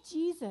 Thank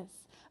Jesus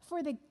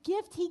for the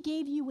gift he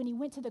gave you when he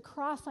went to the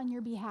cross on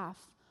your behalf.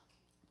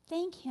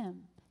 Thank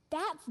him.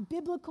 That's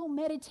biblical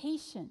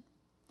meditation.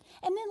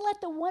 And then let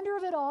the wonder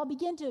of it all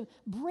begin to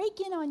break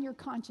in on your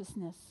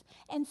consciousness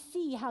and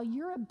see how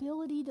your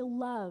ability to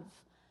love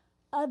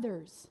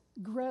others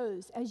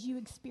grows as you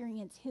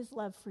experience his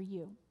love for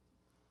you.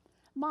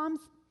 Moms,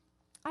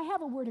 I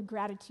have a word of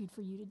gratitude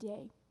for you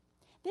today.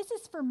 This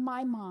is for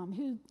my mom,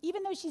 who,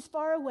 even though she's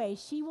far away,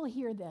 she will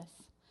hear this.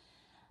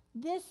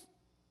 This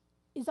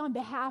is on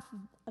behalf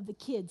of the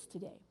kids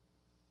today.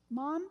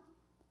 Mom,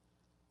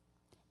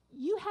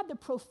 you had the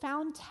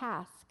profound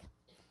task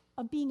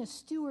of being a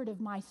steward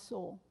of my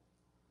soul.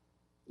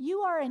 You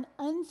are an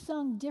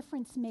unsung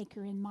difference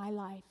maker in my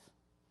life.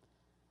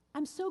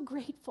 I'm so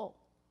grateful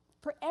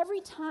for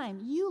every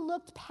time you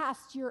looked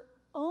past your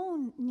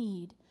own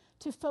need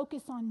to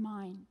focus on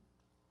mine.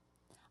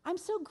 I'm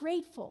so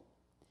grateful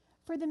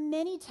for the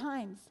many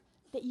times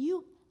that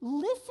you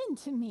listened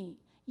to me.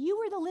 You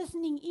were the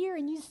listening ear,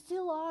 and you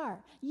still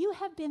are. You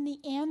have been the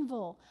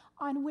anvil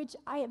on which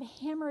I have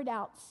hammered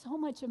out so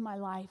much of my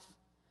life.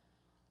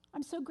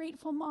 I'm so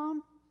grateful,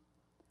 Mom,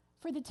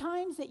 for the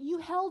times that you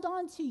held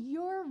on to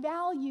your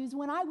values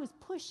when I was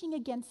pushing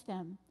against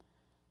them.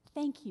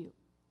 Thank you.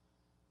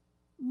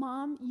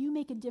 Mom, you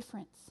make a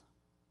difference.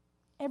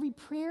 Every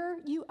prayer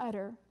you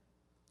utter,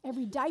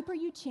 every diaper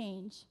you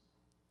change,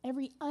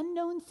 every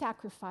unknown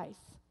sacrifice,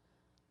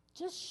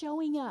 just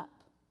showing up.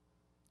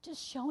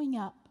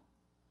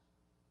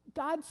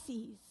 God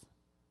sees.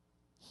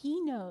 He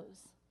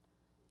knows.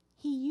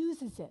 He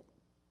uses it,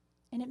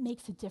 and it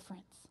makes a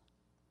difference.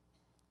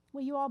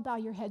 Will you all bow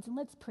your heads and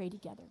let's pray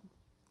together.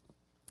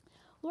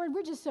 Lord,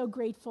 we're just so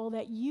grateful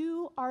that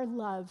you are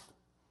love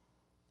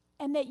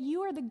and that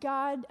you are the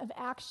God of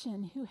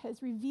action who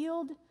has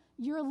revealed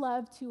your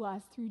love to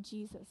us through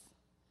Jesus.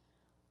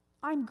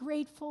 I'm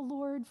grateful,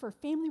 Lord, for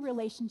family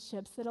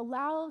relationships that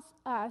allows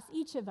us,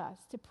 each of us,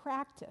 to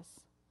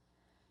practice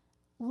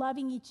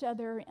loving each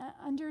other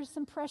under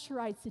some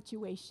pressurized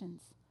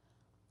situations.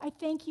 I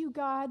thank you,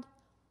 God,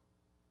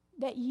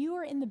 that you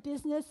are in the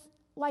business,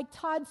 like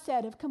Todd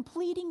said, of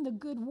completing the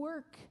good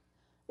work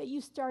that you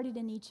started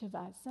in each of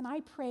us. And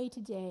I pray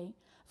today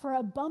for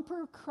a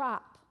bumper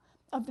crop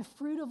of the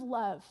fruit of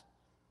love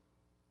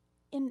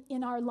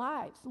in our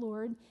lives,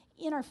 Lord,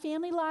 in our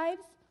family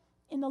lives,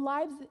 in the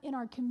lives in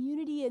our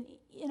community, and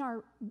in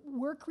our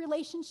work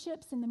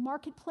relationships, in the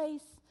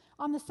marketplace,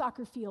 on the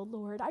soccer field,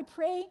 Lord. I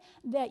pray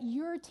that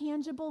your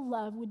tangible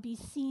love would be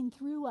seen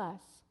through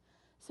us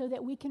so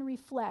that we can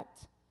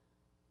reflect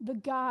the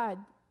God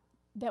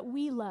that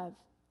we love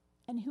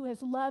and who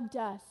has loved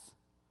us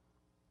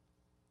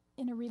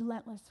in a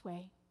relentless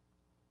way.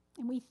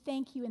 And we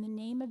thank you in the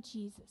name of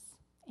Jesus.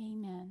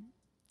 Amen.